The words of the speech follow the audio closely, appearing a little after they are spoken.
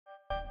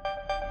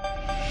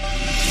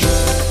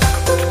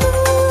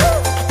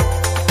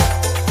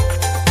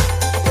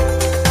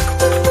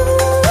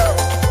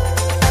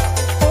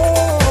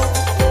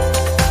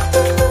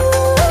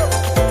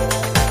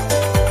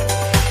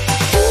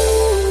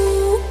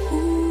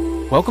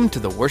Welcome to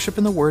the Worship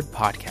in the Word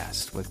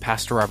podcast with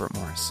Pastor Robert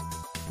Morris.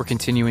 We're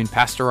continuing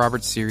Pastor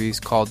Robert's series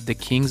called The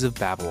Kings of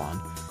Babylon,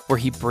 where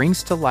he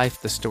brings to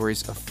life the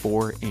stories of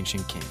four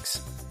ancient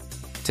kings.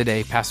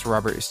 Today, Pastor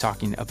Robert is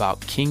talking about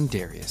King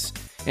Darius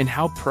and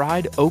how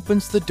pride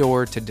opens the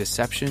door to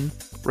deception,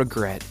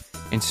 regret,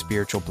 and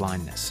spiritual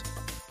blindness.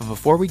 But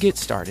before we get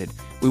started,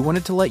 we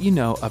wanted to let you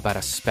know about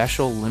a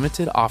special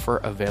limited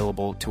offer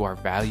available to our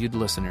valued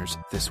listeners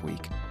this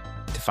week.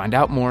 To find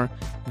out more,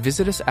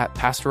 visit us at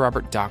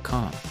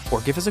pastorrobert.com or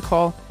give us a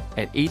call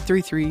at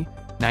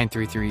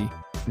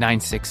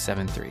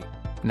 833-933-9673.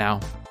 Now,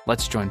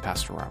 let's join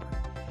Pastor Robert.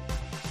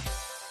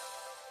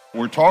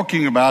 We're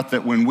talking about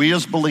that when we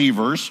as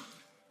believers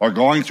are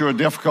going through a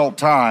difficult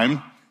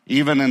time,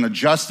 even in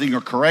adjusting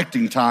or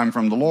correcting time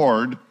from the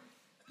Lord,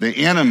 the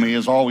enemy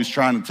is always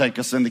trying to take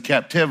us into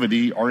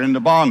captivity or into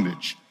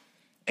bondage.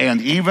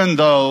 And even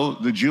though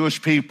the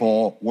Jewish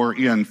people were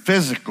in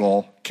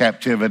physical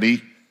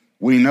captivity,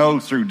 we know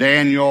through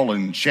Daniel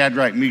and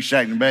Shadrach,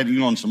 Meshach, and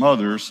Abednego and some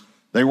others,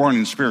 they weren't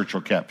in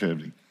spiritual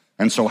captivity.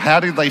 And so how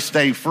did they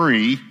stay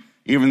free,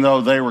 even though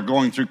they were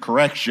going through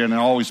correction and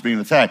always being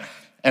attacked?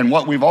 And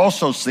what we've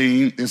also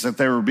seen is that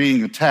they were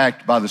being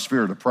attacked by the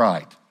spirit of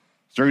pride.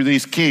 Through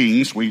these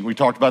kings, we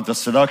talked about the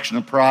seduction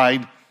of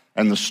pride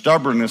and the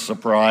stubbornness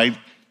of pride.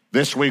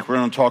 This week we're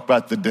going to talk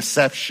about the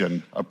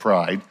deception of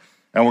pride.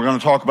 And we're going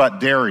to talk about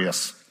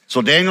Darius.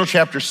 So Daniel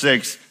chapter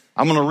 6,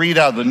 I'm going to read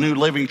out the New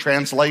Living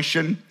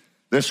Translation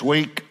this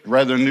week,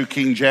 rather than New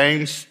King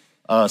James,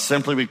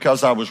 simply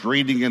because I was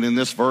reading it in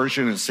this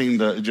version. It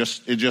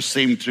just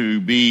seemed to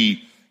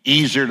be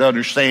easier to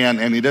understand,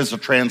 and it is a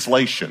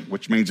translation,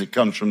 which means it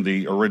comes from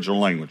the original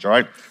language, all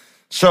right?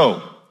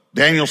 So,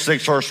 Daniel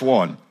 6, verse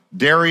 1,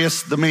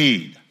 Darius the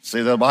Mede.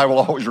 See, the Bible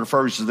always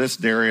refers to this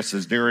Darius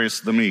as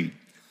Darius the Mede.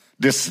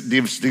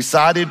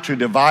 Decided to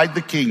divide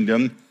the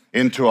kingdom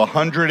into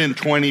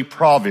 120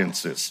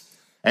 provinces.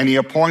 And he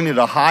appointed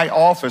a high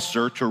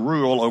officer to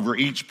rule over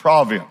each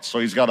province. So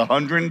he's got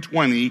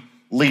 120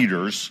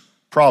 leaders,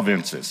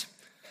 provinces.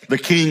 The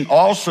king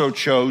also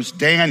chose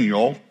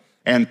Daniel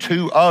and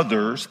two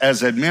others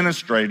as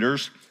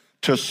administrators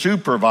to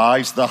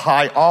supervise the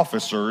high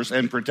officers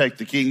and protect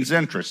the king's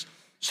interests.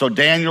 So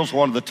Daniel's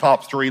one of the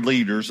top three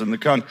leaders in the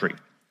country.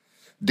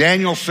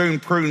 Daniel soon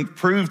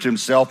proved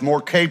himself more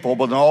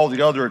capable than all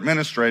the other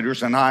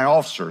administrators and high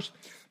officers.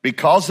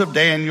 Because of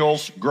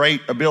Daniel's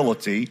great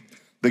ability,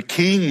 the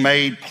king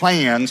made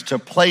plans to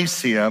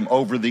place him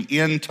over the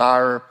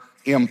entire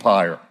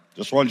empire.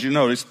 Just wanted you to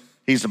notice,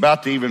 he's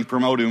about to even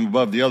promote him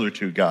above the other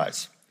two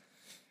guys.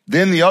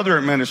 Then the other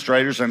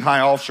administrators and high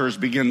officers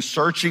began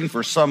searching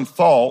for some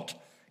fault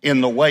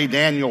in the way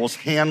Daniel was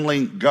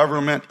handling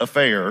government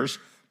affairs,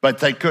 but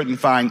they couldn't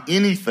find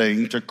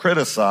anything to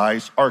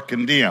criticize or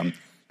condemn.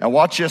 Now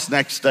watch this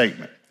next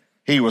statement.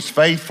 He was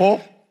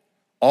faithful,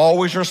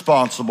 always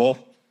responsible,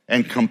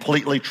 and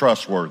completely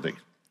trustworthy.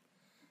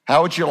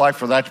 How would you like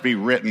for that to be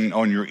written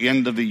on your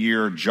end of the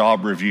year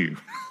job review?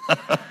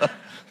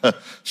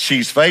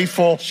 She's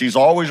faithful, she's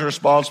always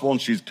responsible,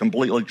 and she's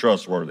completely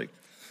trustworthy.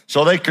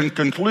 So they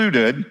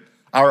concluded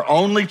our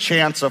only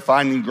chance of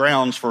finding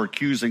grounds for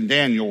accusing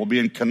Daniel will be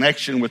in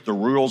connection with the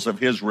rules of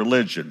his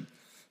religion.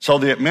 So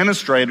the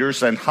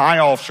administrators and high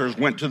officers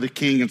went to the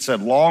king and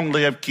said, "Long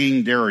live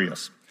King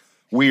Darius.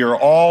 We are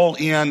all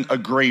in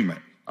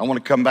agreement." I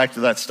want to come back to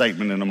that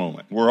statement in a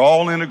moment. We're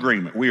all in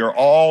agreement. We are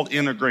all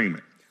in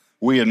agreement.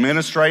 We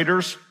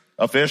administrators,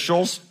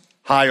 officials,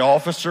 high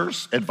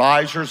officers,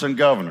 advisors, and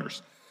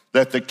governors,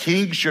 that the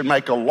king should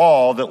make a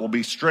law that will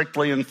be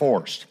strictly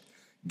enforced.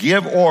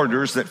 Give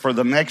orders that for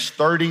the next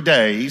 30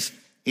 days,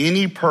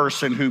 any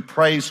person who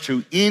prays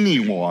to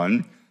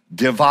anyone,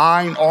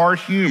 divine or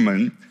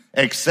human,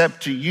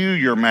 except to you,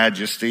 your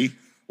majesty,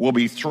 will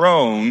be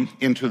thrown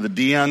into the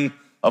den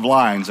of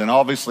lions. And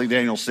obviously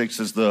Daniel 6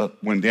 is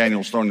when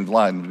Daniel's thrown into the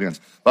lions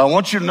dens. But I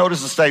want you to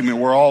notice the statement,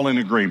 we're all in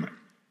agreement.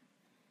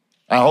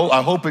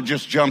 I hope it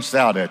just jumps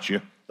out at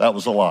you. That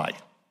was a lie.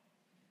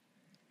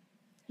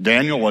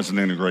 Daniel wasn't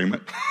in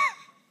agreement.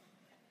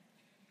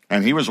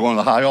 And he was one of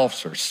the high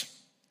officers.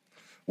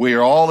 We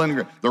are all in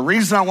agreement. The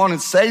reason I want to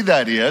say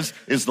that is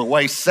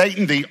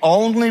the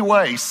only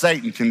way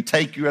Satan can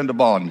take you into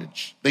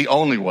bondage, the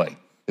only way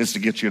is to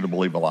get you to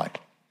believe a lie.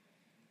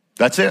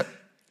 That's it.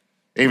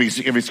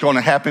 If it's going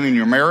to happen in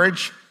your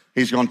marriage,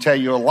 he's going to tell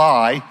you a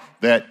lie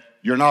that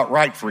you're not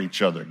right for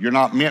each other. You're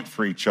not meant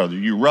for each other.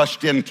 You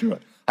rushed into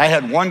it. I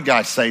had one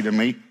guy say to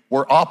me,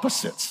 "We're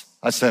opposites."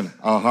 I said,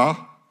 "Uh-huh."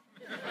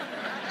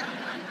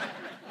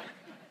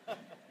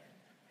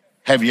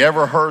 Have you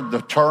ever heard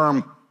the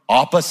term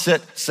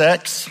opposite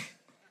sex?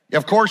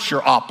 Of course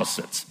you're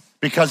opposites.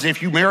 Because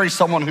if you marry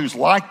someone who's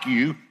like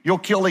you, you'll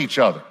kill each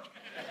other.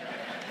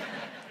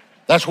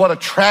 That's what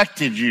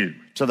attracted you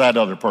to that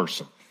other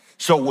person.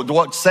 So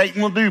what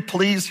Satan will do,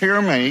 please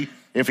hear me,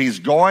 if he's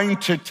going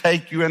to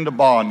take you into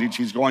bondage,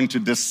 he's going to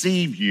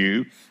deceive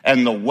you.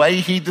 And the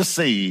way he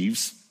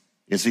deceives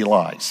is he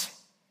lies.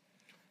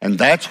 And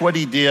that's what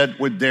he did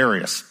with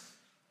Darius.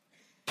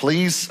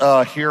 Please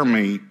hear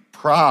me.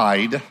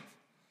 Pride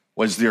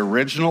was the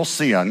original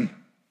sin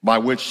by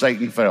which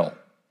Satan fell.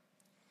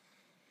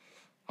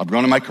 I'm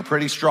going to make a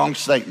pretty strong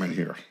statement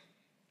here.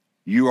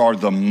 You are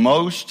the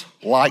most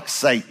like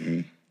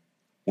Satan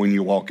when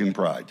you walk in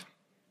pride.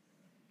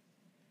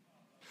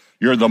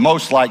 You're the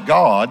most like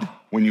God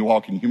when you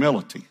walk in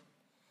humility.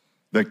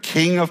 The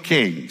King of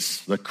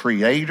Kings, the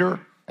creator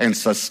and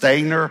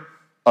sustainer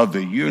of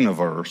the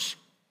universe,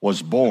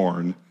 was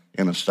born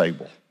in a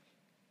stable.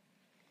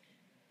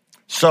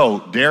 So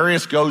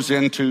Darius goes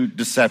into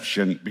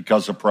deception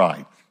because of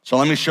pride. So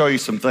let me show you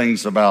some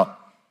things about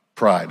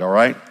pride, all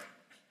right?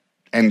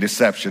 And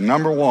deception.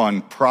 Number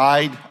one,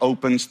 pride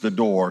opens the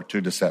door to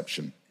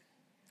deception.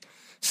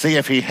 See,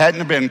 if he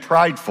hadn't been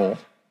prideful,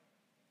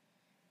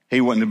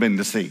 he wouldn't have been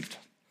deceived.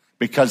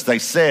 Because they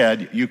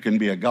said, you can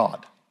be a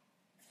god.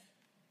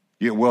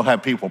 We'll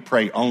have people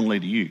pray only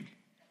to you.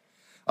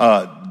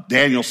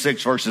 Daniel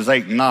 6, verses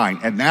 8 and 9.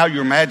 And now,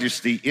 your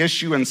majesty,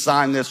 issue and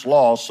sign this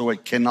law so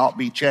it cannot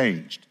be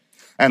changed.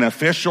 An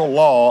official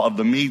law of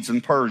the Medes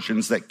and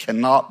Persians that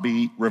cannot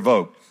be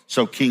revoked.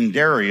 So King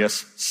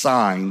Darius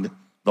signed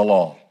the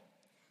law.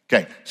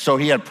 Okay, so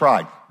he had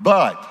pride.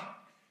 But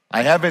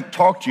I haven't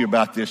talked to you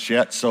about this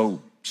yet.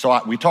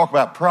 We talk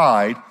about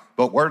pride,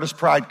 but where does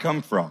pride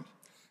come from?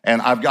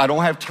 And I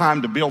don't have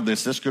time to build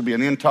this. This could be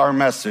an entire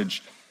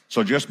message.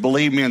 So just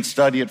believe me and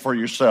study it for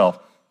yourself.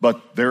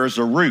 But there is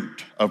a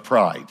root of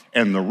pride,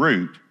 and the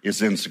root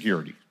is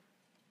insecurity.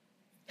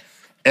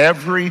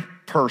 Every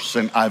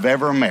person I've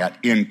ever met,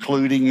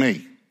 including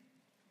me,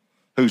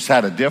 who's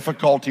had a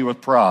difficulty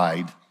with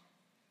pride,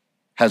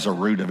 has a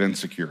root of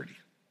insecurity.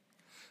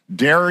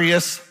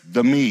 Darius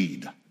the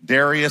Mede,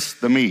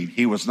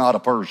 he was not a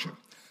Persian.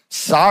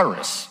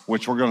 Cyrus,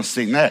 which we're going to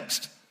see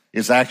next,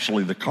 is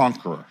actually the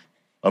conqueror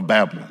of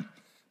Babylon.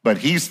 But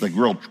he's the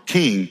real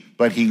king,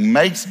 but he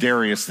makes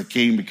Darius the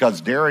king because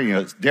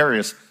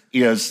Darius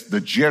is the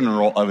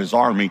general of his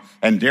army,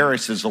 and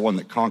Darius is the one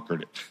that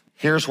conquered it.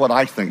 Here's what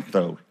I think,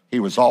 though.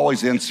 He was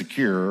always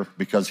insecure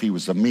because he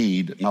was a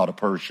Mede, not a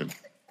Persian.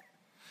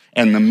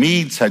 And the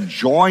Medes had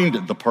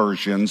joined the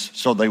Persians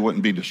so they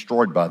wouldn't be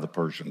destroyed by the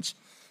Persians.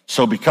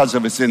 So because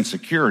of his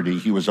insecurity,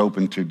 he was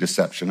open to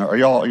deception. Are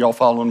y'all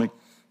following me?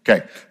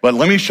 Okay, but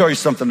let me show you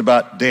something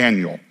about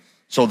Daniel.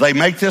 So they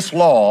make this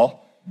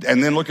law,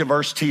 and then look at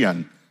verse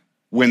 10.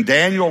 When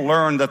Daniel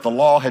learned that the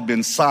law had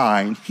been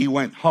signed, he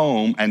went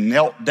home and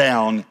knelt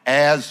down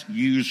as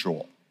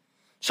usual.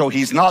 So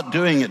he's not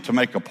doing it to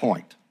make a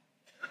point.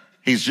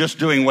 He's just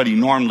doing what he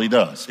normally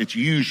does. It's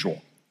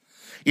usual.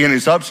 In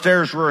his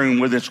upstairs room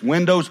with its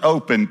windows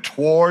open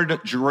toward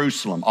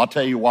Jerusalem. I'll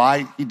tell you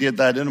why he did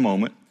that in a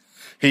moment.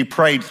 He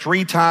prayed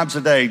 3 times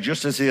a day,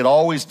 just as he had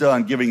always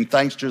done, giving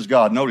thanks to his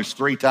God. Notice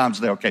 3 times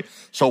a day. Okay,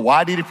 so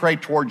why did he pray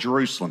toward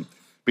Jerusalem?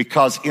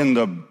 Because in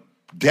the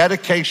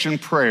dedication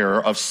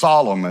prayer of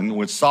Solomon,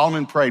 which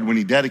Solomon prayed when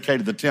he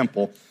dedicated the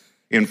temple,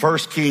 in 1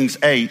 Kings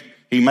 8,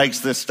 he makes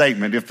this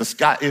statement: if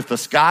the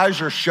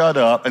skies are shut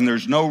up and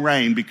there's no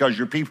rain because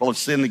your people have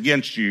sinned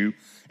against you,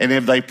 and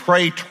if they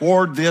pray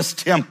toward this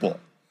temple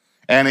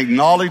and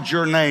acknowledge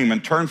your name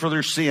and turn for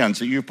their sins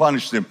that you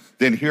punish them,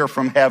 then hear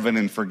from heaven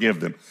and forgive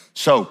them.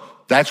 So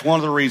that's one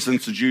of the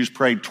reasons the Jews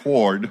prayed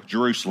toward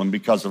Jerusalem,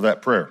 because of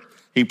that prayer.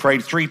 He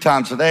prayed 3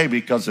 times a day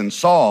because in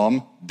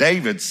Psalm,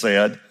 David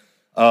said,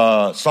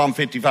 Psalm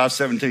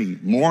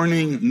 55:17,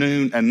 morning,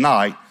 noon, and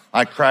night,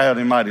 I cry out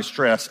in my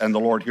distress, and the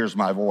Lord hears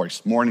my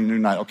voice. Morning,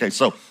 noon, night. Okay,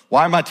 so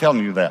why am I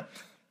telling you that?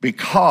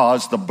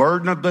 Because the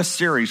burden of this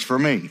series for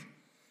me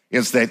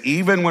is that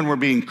even when we're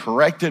being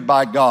corrected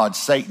by God,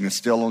 Satan is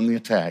still on the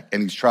attack,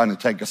 and he's trying to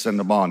take us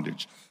into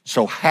bondage.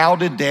 So how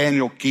did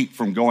Daniel keep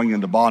from going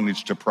into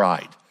bondage to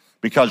pride?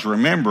 Because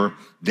remember,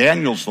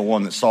 Daniel's the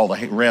one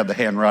that read the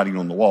handwriting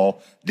on the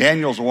wall.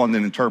 Daniel's the one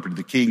that interpreted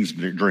the king's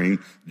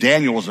dream.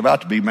 Daniel was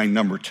about to be made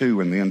number 2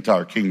 in the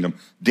entire kingdom.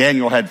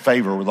 Daniel had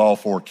favor with all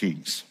 4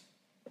 kings.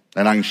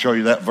 And I can show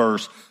you that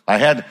verse. I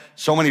had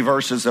so many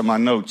verses in my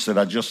notes that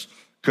I just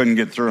couldn't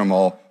get through them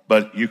all.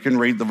 But you can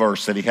read the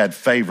verse that he had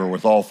favor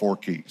with all 4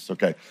 kings.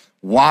 Okay.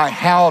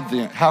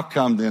 How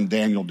come then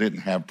Daniel didn't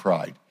have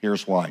pride?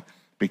 Here's why.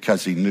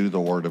 Because he knew the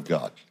word of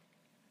God.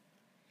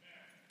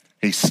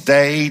 He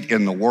stayed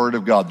in the word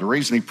of God. The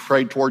reason he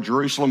prayed toward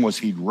Jerusalem was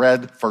he'd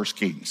read 1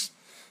 Kings.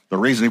 The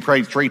reason he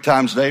prayed 3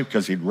 times a day,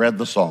 because he'd read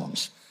the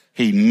Psalms.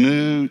 He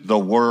knew the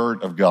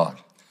word of God.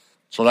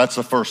 So that's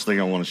the first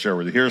thing I want to share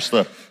with you. Here's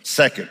the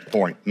second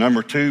point.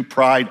 Number 2,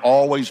 pride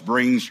always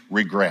brings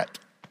regret.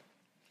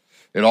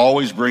 It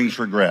always brings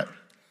regret.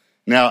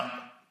 Now,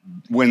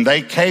 when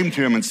they came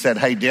to him and said,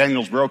 hey,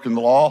 Daniel's broken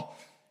the law,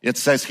 it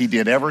says he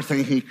did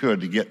everything he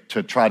could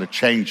to try to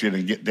change it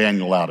and get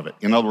Daniel out of it.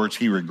 In other words,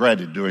 he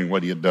regretted doing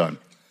what he had done.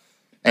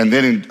 And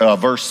then in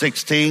verse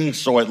 16,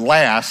 so at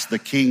last the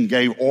king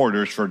gave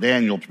orders for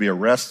Daniel to be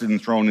arrested and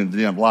thrown into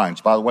the den of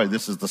lions. By the way,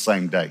 this is the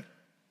same day.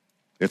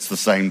 It's the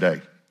same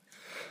day.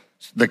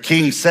 The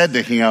king said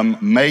to him,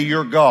 may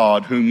your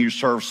God, whom you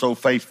serve so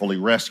faithfully,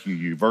 rescue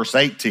you. Verse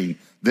 18,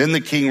 then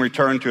the king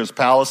returned to his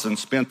palace and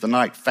spent the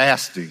night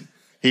fasting.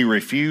 He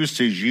refused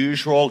his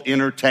usual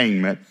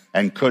entertainment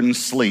and couldn't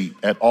sleep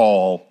at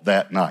all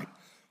that night.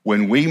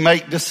 When we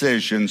make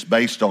decisions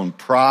based on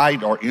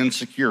pride or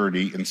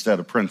insecurity instead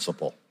of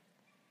principle,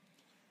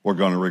 we're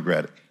going to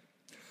regret it.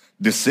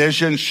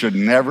 Decisions should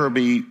never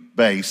be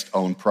based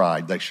on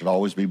pride. They should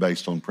always be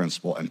based on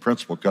principle, and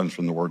principle comes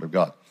from the Word of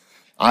God.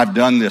 I've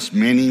done this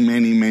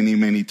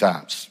many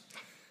times,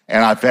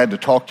 and I've had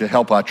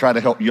to I try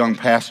to help young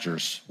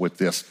pastors with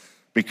this,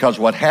 because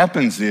what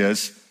happens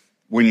is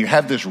when you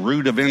have this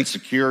root of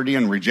insecurity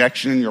and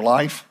rejection in your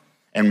life,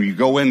 and when you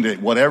go into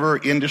whatever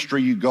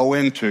industry you go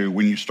into,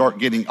 when you start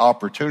getting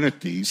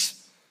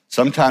opportunities,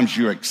 sometimes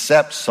you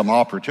accept some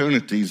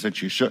opportunities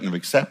that you shouldn't have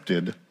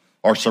accepted,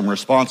 or some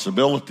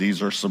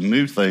responsibilities or some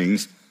new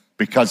things,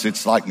 because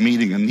it's like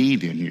meeting a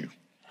need in you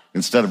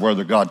instead of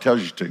whether God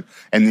tells you to.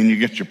 And then you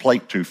get your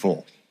plate too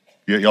full.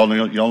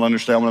 Y'all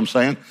understand what I'm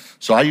saying?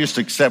 So I used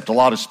to accept a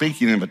lot of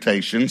speaking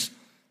invitations,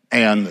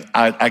 and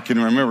I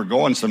can remember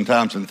going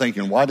sometimes and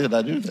thinking, why did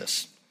I do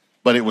this?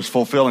 But it was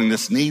fulfilling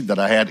this need that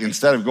I had,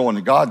 instead of going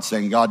to God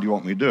saying, God, do you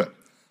want me to do it?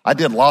 I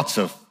did lots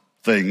of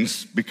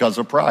things because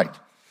of pride.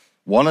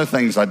 One of the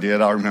things I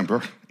did, I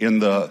remember, in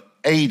the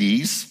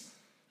 80s,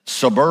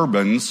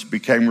 Suburbans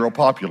became real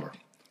popular.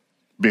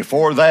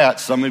 Before that,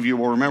 some of you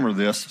will remember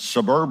this,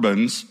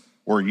 Suburbans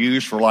were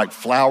used for like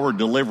flower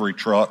delivery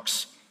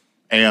trucks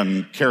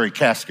and carry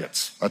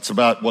caskets. That's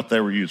about what they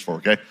were used for,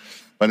 okay?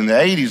 But in the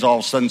 80s, all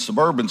of a sudden,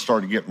 Suburbans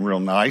started getting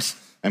real nice,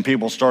 and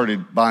people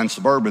started buying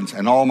Suburbans,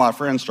 and all my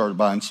friends started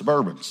buying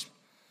Suburbans.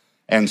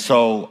 And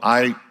so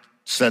I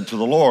said to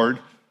the Lord,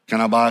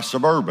 can I buy a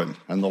Suburban?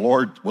 And the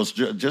Lord was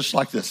just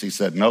like this. He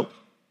said, nope.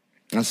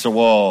 I said,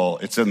 well,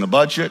 it's in the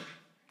budget.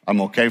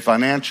 I'm okay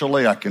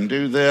financially. I can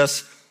do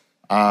this.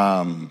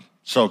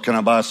 So can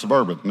I buy a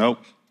Suburban?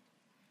 Nope.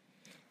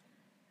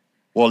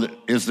 Well,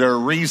 is there a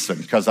reason?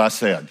 Because I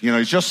said.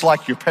 It's just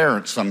like your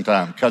parents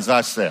sometimes, because I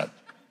said.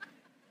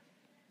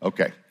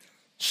 Okay.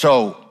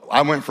 So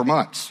I went for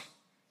months.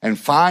 And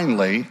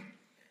finally,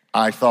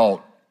 I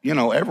thought,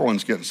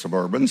 everyone's getting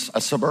Suburbans.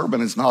 A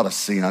Suburban is not a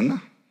sin.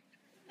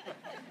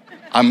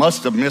 I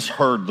must have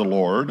misheard the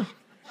Lord.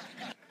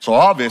 So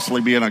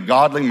obviously, being a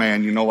godly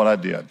man, you know what I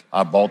did.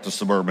 I bought the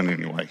Suburban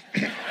anyway.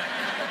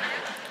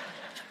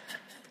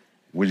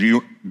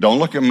 Don't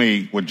look at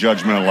me with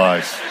judgmental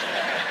eyes.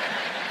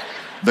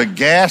 The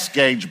gas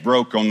gauge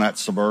broke on that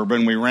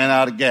Suburban. We ran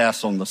out of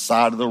gas on the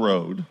side of the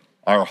road.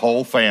 Our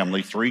whole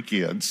family, 3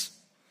 kids.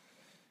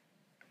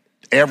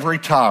 Every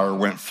tire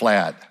went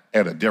flat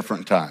at a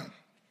different time.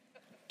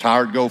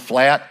 Tire would go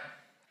flat,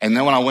 and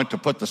then when I went to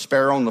put the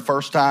spare on the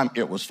first time,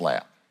 it was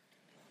flat.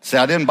 See,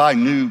 I didn't buy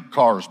new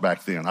cars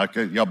back then. I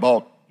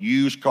bought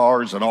used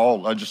cars and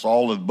all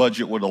the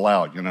budget would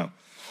allow,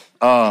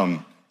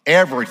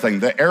 Everything.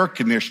 The air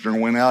conditioner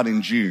went out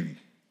in June.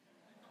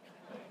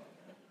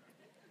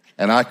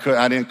 And I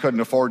couldn't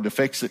afford to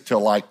fix it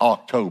till like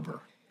October.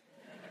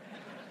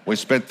 We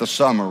spent the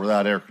summer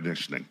without air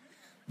conditioning.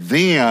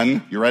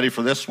 Then, you ready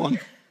for this one?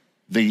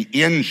 The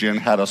engine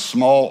had a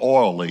small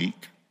oil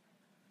leak,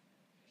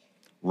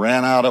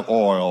 ran out of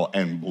oil,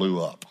 and blew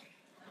up.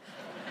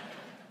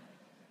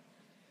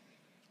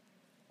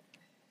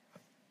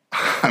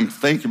 I'm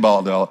thinking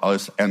about all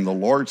this, and the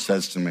Lord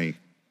says to me,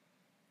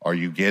 are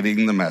you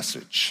getting the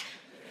message?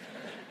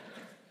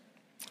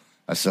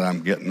 I said,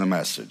 I'm getting the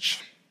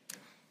message.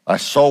 I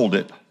sold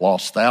it,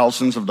 lost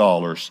thousands of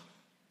dollars.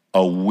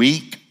 A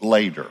week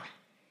later,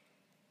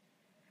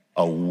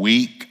 a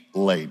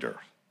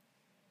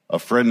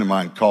friend of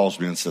mine calls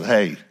me and said,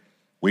 hey,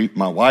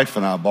 my wife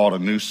and I bought a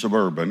new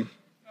Suburban.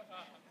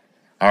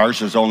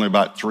 Ours is only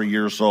about 3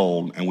 years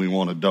old, and we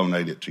want to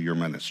donate it to your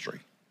ministry.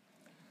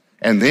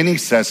 And then he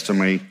says to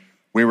me,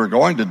 we were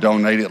going to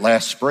donate it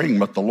last spring,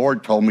 but the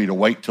Lord told me to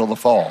wait till the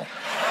fall.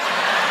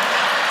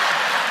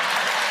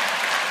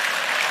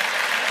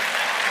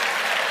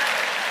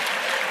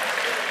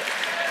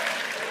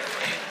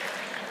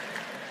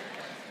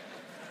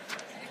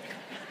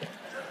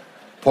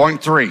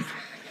 Point 3.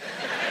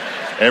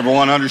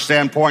 Everyone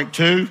understand point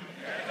 2?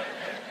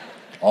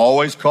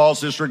 Always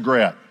causes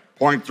regret.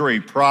 Point 3,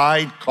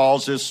 pride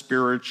causes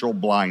spiritual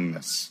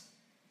blindness.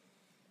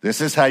 This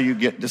is how you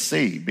get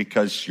deceived,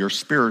 because you're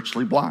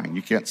spiritually blind.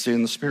 You can't see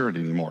in the spirit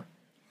anymore.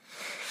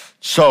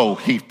 So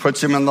he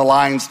puts him in the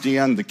lion's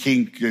den. The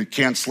king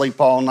can't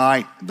sleep all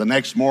night. The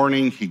next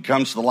morning, he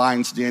comes to the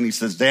lion's den. He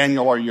says,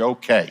 Daniel, are you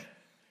okay?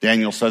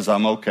 Daniel says,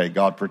 I'm okay.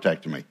 God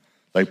protected me.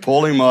 They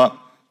pull him up.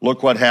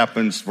 Look what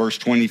happens, verse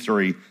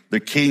 23. The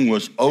king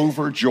was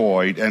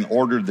overjoyed and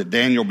ordered that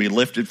Daniel be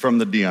lifted from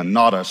the den.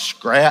 Not a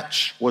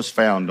scratch was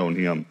found on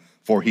him,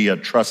 for he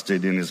had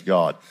trusted in his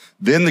God.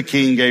 Then the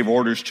king gave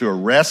orders to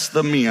arrest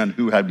the men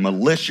who had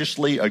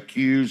maliciously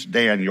accused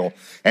Daniel,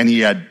 and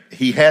he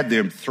had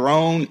them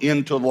thrown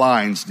into the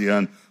lion's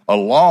den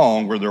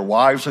along with their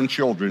wives and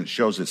children. It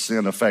shows that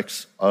sin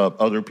affects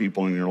other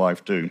people in your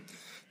life too.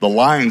 The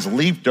lions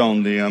leaped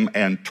on them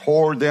and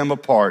tore them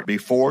apart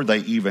before they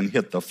even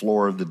hit the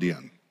floor of the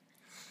den.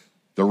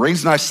 The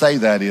reason I say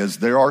that is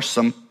there are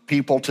some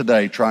people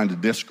today trying to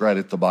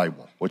discredit the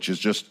Bible, which is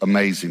just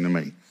amazing to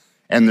me.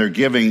 And they're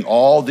giving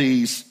all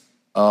these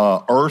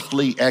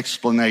earthly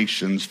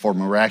explanations for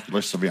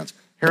miraculous events.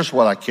 Here's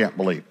what I can't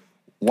believe.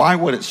 Why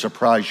would it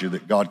surprise you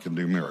that God can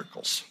do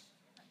miracles?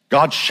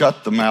 God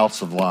shut the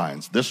mouths of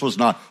lions. This was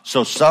not,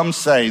 so some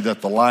say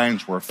that the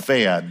lions were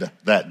fed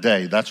that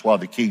day. That's why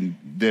the king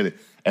did it.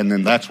 And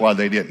then that's why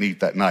they didn't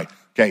eat that night.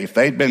 Okay, if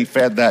they'd been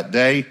fed that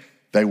day,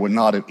 they would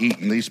not have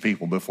eaten these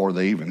people before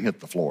they even hit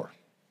the floor.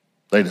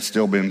 They'd have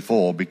still been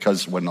full,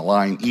 because when the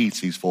lion eats,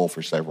 he's full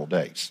for several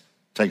days.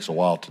 It takes a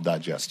while to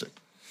digest it.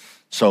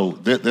 So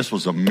this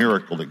was a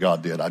miracle that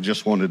God did. I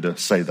just wanted to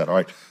say that, all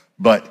right?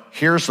 But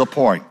here's the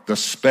point. The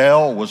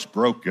spell was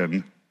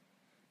broken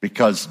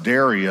because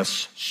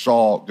Darius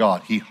saw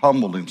God. He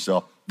humbled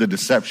himself. The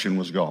deception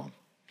was gone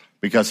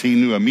because he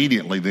knew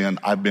immediately then,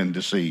 I've been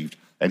deceived,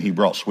 and he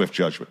brought swift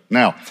judgment.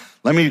 Now,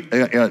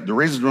 the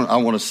reason I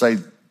want to say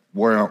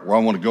where I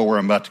want to go, where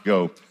I'm about to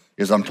go,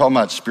 is I'm talking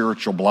about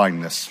spiritual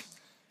blindness.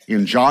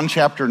 In John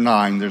chapter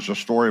 9, there's a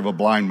story of a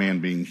blind man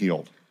being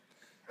healed.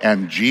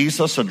 And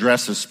Jesus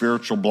addresses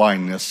spiritual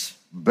blindness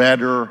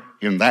better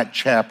in that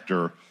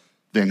chapter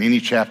than any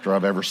chapter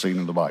I've ever seen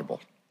in the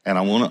Bible. And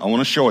I want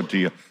to show it to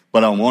you,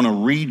 but I want to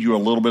read you a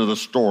little bit of the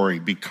story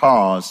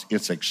because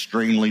it's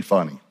extremely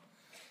funny.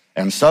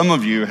 And some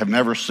of you have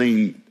never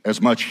seen as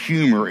much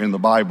humor in the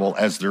Bible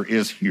as there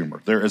is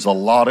humor. There is a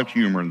lot of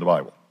humor in the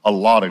Bible, a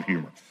lot of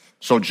humor.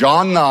 So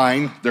John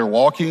 9, they're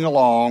walking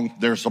along,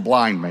 there's a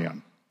blind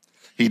man.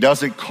 He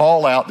doesn't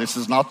call out, this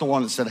is not the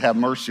one that said, have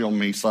mercy on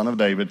me, son of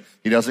David.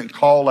 He doesn't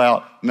call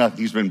out nothing.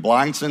 He's been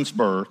blind since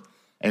birth,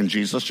 and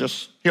Jesus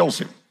just heals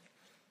him.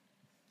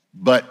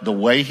 But the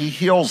way he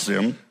heals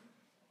him,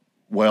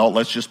 well,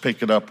 let's just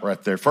pick it up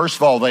right there. First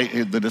of all,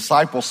 the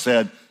disciples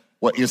said,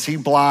 well, is he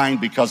blind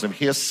because of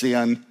his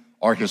sin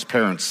or his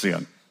parents'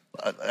 sin?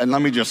 And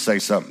let me just say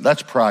something.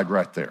 That's pride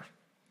right there.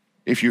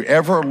 If you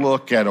ever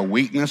look at a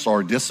weakness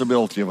or a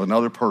disability of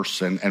another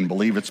person and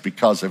believe it's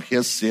because of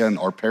his sin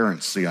or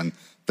parents' sin,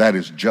 that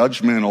is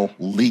judgmental,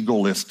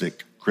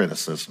 legalistic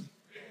criticism.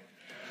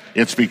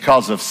 It's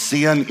because of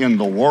sin in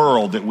the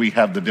world that we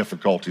have the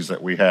difficulties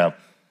that we have.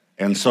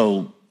 And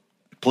so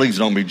please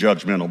don't be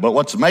judgmental. But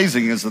what's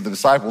amazing is that the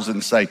disciples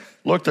didn't say,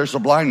 look, there's a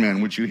blind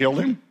man. Would you heal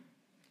him?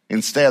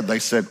 Instead, they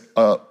said,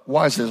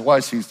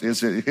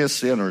 is it his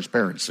sin or his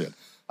parents' sin?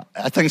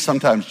 I think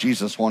sometimes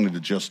Jesus wanted to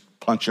just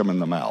punch him in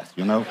the mouth,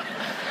 you know?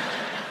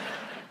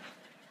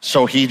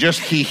 So he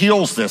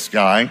heals this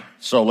guy.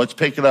 So let's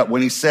pick it up.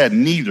 When he said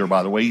neither,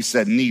 by the way, he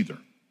said neither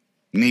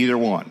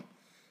one.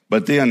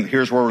 But then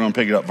here's where we're going to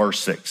pick it up, verse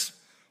 6.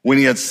 When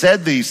he had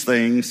said these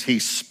things, he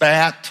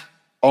spat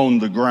on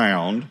the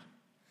ground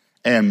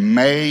and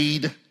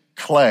made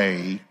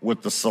clay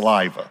with the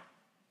saliva.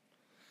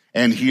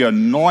 And he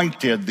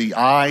anointed the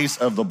eyes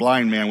of the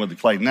blind man with the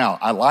clay. Now,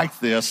 I like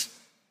this,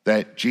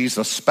 that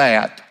Jesus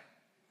spat.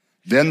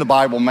 Then the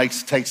Bible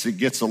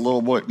gets a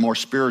little bit more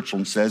spiritual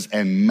and says,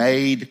 and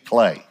made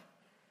clay.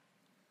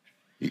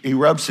 He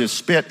rubs his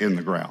spit in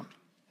the ground.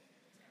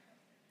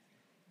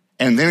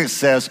 And then it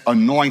says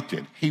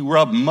anointed. He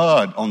rubbed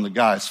mud on the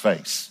guy's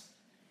face.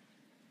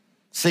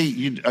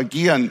 See,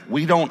 again,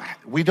 we don't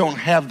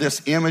have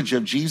this image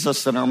of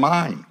Jesus in our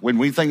mind. When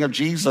we think of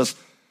Jesus,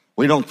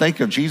 we don't think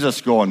of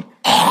Jesus going,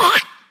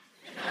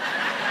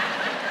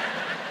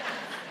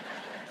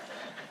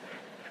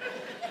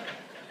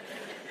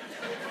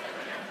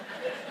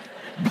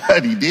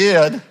 but he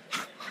did.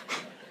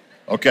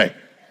 Okay.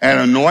 And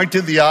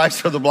anointed the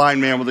eyes of the blind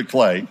man with the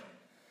clay.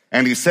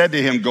 And he said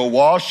to him, go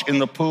wash in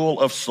the pool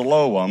of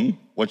Siloam,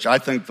 which I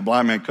think the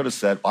blind man could have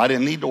said, I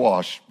didn't need to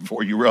wash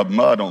before you rubbed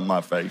mud on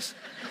my face,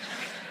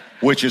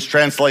 which is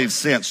translated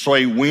since. So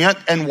he went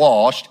and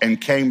washed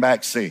and came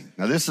back seeing.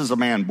 Now this is a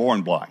man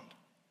born blind.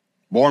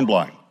 Born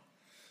blind.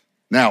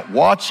 Now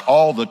watch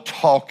all the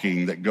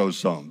talking that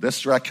goes on.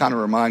 This kind of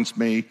reminds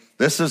me,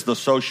 this is the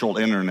social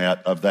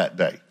internet of that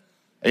day.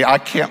 I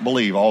can't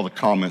believe all the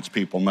comments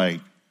people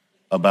make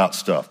about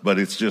stuff, but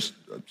it's just,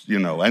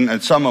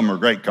 and some of them are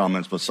great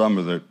comments, but some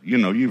of the,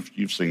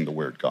 you've seen the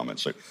weird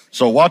comments.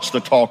 So watch the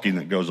talking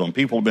that goes on.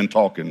 People have been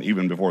talking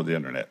even before the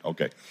internet.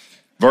 Okay.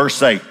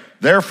 Verse 8,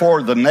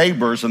 therefore the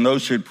neighbors and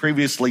those who had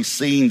previously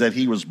seen that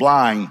he was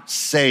blind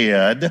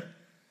said,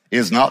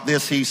 is not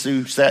this he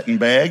who sat and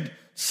begged?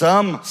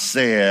 Some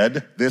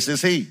said, this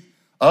is he.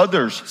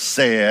 Others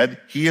said,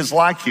 he is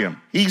like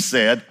him. He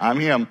said, I'm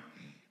him.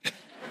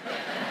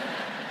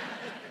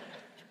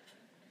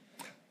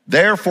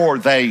 Therefore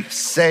they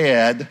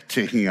said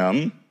to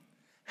him,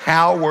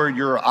 how were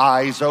your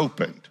eyes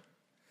opened?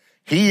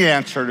 He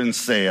answered and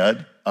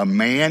said, a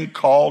man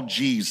called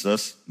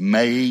Jesus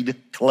made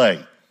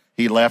clay.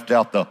 He left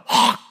out the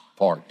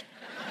part.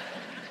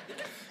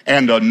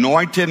 And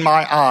anointed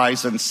my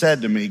eyes and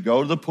said to me,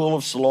 go to the pool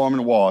of Siloam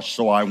and wash.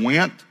 So I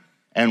went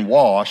and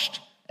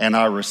washed and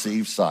I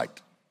received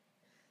sight.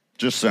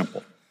 Just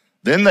simple.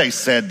 Then they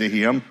said to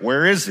him,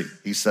 where is he?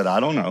 He said,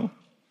 I don't know.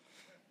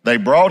 They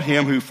brought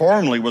him who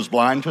formerly was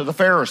blind to the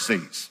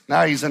Pharisees.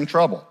 Now he's in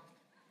trouble.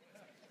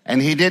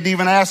 And he didn't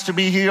even ask to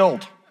be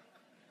healed.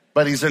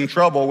 But he's in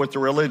trouble with the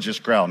religious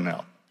crowd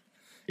now.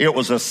 It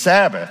was a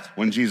Sabbath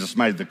when Jesus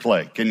made the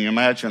clay. Can you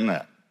imagine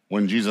that?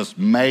 when Jesus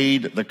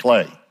made the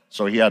clay.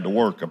 So he had to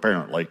work,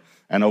 apparently,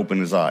 and open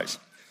his eyes.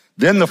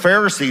 Then the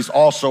Pharisees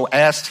also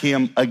asked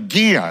him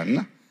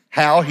again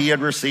how he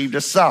had received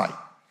his sight.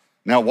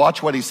 Now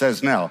watch what he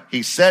says now.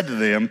 He said to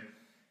them,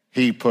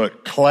 he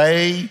put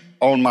clay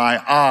on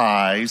my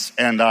eyes,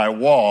 and I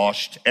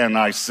washed, and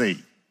I see.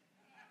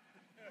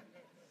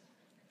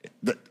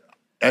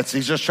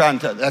 He's just trying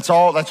to, that's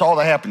all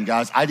that happened,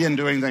 guys. I didn't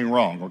do anything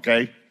wrong,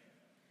 okay?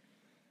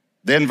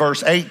 Then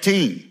verse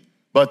 18,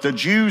 but the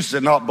Jews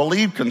did not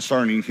believe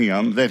concerning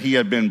him that he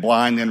had been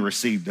blind and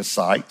received his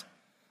sight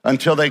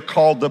until they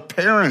called the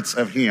parents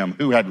of him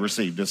who had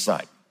received his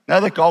sight. Now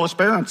they call his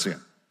parents in.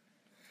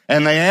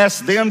 And they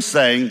asked them,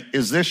 saying,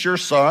 is this your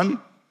son,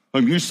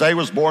 whom you say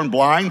was born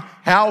blind?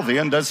 How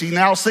then does he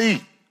now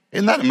see?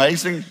 Isn't that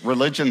amazing?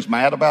 Religion's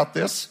mad about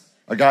this.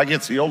 A guy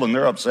gets healed and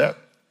they're upset.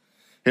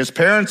 His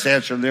parents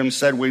answered them,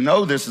 said, we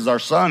know this is our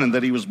son and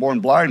that he was born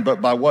blind,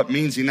 but by what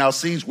means he now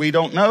sees, we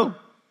don't know.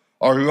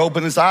 Or who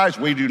opened his eyes,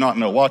 we do not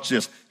know. Watch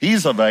this.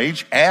 He's of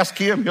age. Ask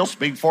him. He'll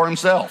speak for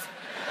himself.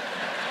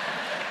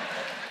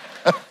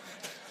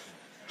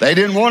 They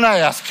didn't want to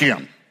ask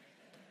him.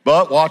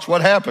 But watch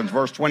what happens.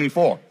 Verse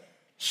 24.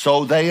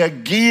 So they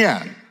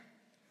again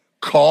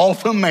called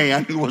the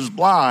man who was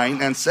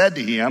blind and said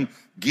to him,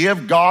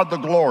 give God the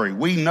glory.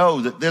 We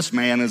know that this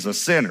man is a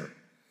sinner.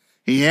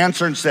 He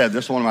answered and said,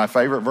 this is one of my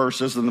favorite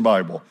verses in the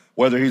Bible.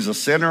 Whether he's a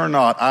sinner or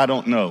not, I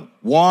don't know.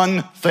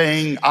 One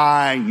thing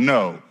I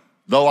know.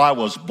 Though I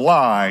was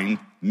blind,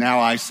 now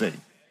I see.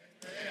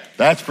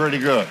 That's pretty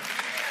good.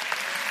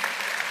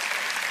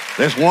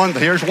 Here's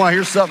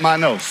something I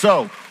know.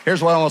 So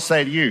here's what I want to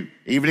say to you.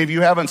 Even if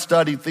you haven't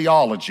studied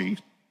theology,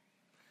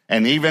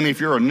 and even if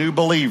you're a new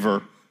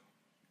believer,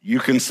 you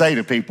can say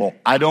to people,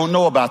 I don't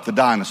know about the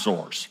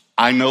dinosaurs.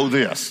 I know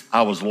this.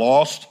 I was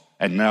lost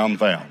and now I'm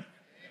found.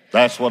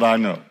 That's what I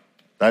know.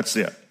 That's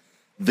it.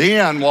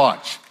 Then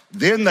watch.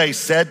 Then they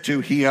said to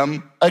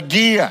him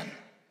again,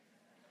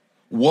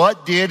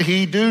 what did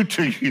he do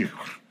to you?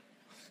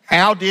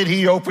 How did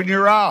he open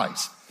your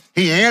eyes?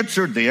 He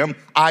answered them,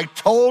 I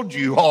told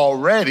you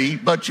already,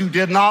 but you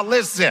did not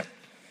listen.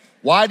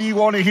 Why do you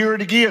want to hear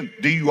it again?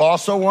 Do you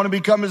also want to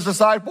become his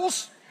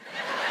disciples?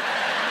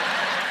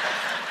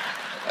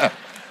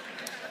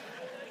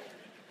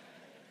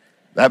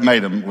 That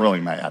made them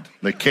really mad.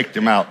 They kicked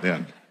him out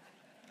then.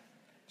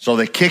 So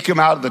they kick him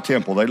out of the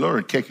temple. They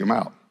literally kick him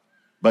out.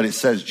 But it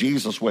says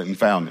Jesus went and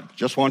found him.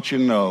 Just want you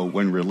to know,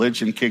 when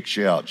religion kicks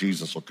you out,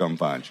 Jesus will come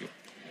find you.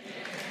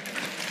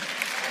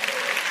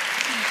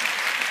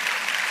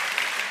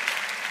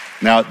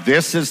 Now,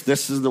 this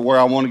is where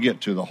I want to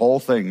get to, the whole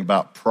thing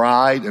about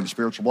pride and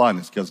spiritual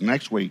blindness, because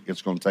next week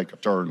it's going to take a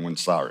turn when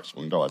Cyrus.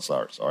 We can talk about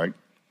Cyrus, all right?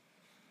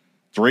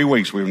 3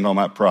 weeks we've been talking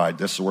about pride.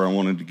 This is where I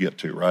wanted to get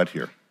to, right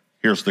here.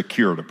 Here's the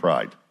cure to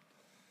pride.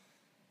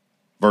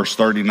 Verse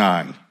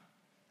 39.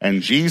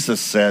 And Jesus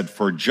said,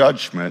 for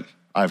judgment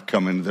I've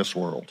come into this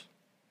world.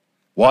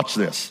 Watch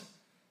this.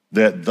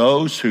 That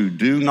those who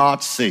do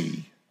not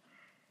see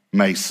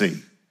may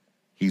see.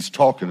 He's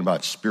talking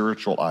about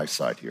spiritual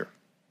eyesight here.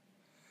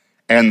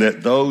 And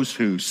that those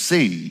who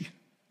see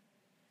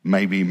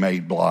may be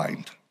made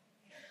blind.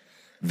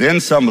 Then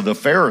some of the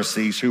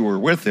Pharisees who were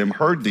with him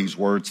heard these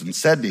words and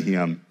said to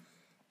him,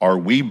 are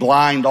we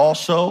blind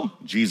also?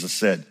 Jesus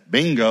said,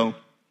 bingo.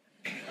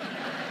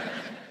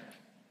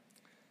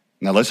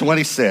 Now listen what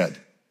he said.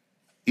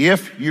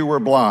 If you were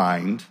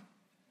blind,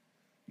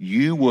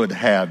 you would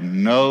have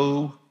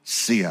no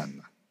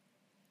sin.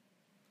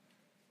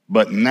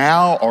 But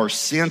now, or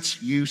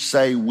since you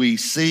say we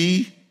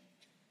see,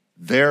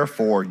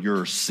 therefore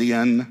your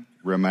sin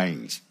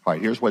remains. All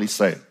right, here's what he's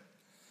saying.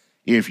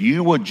 If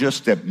you would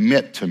just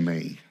admit to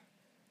me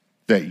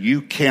that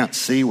you can't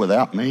see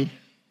without me,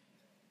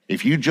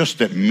 if you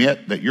just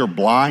admit that you're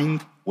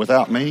blind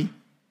without me,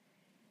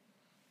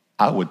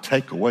 I would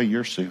take away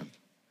your sin.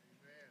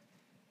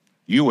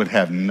 You would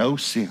have no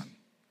sin.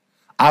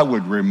 I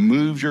would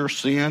remove your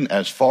sin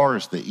as far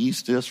as the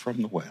east is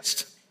from the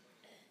west.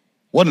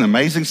 What an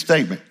amazing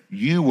statement.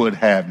 You would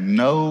have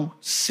no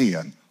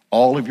sin.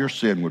 All of your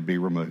sin would be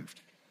removed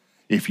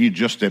if you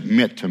just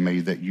admit to me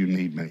that you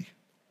need me.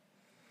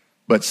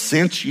 But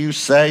since you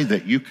say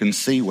that you can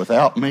see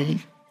without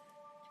me,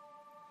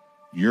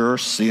 your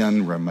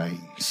sin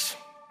remains.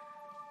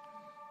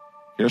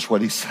 Here's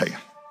what he's saying.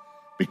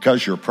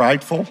 Because you're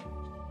prideful,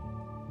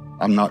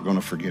 I'm not going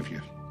to forgive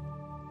you.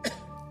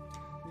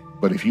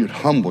 But if you'd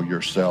humble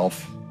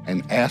yourself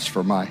and ask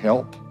for my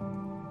help,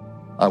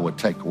 I would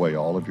take away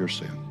all of your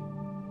sin,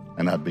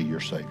 and I'd be your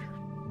Savior.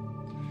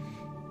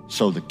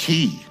 So the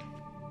key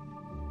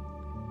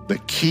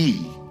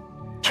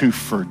to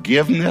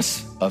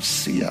forgiveness of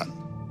sin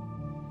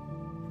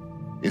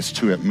is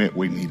to admit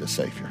we need a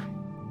Savior.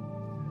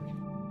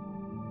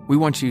 We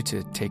want you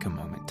to take a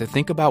moment to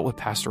think about what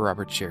Pastor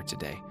Robert shared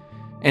today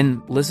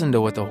and listen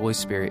to what the Holy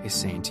Spirit is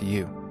saying to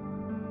you.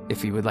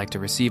 If you would like to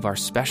receive our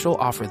special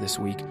offer this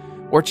week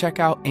or check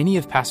out any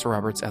of Pastor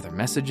Robert's other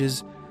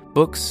messages,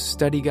 books,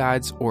 study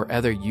guides, or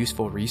other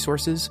useful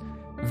resources,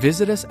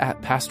 visit us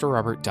at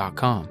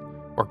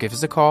pastorrobert.com or give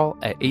us a call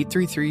at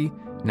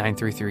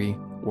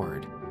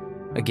 833-933-WORD.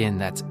 Again,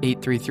 that's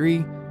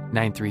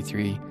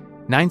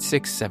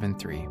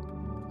 833-933-9673.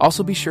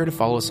 Also, be sure to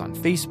follow us on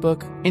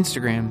Facebook,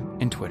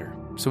 Instagram, and Twitter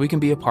so we can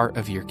be a part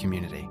of your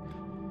community.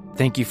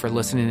 Thank you for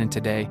listening in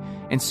today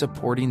and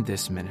supporting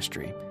this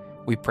ministry.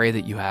 We pray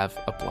that you have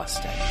a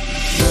blessed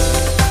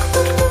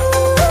day.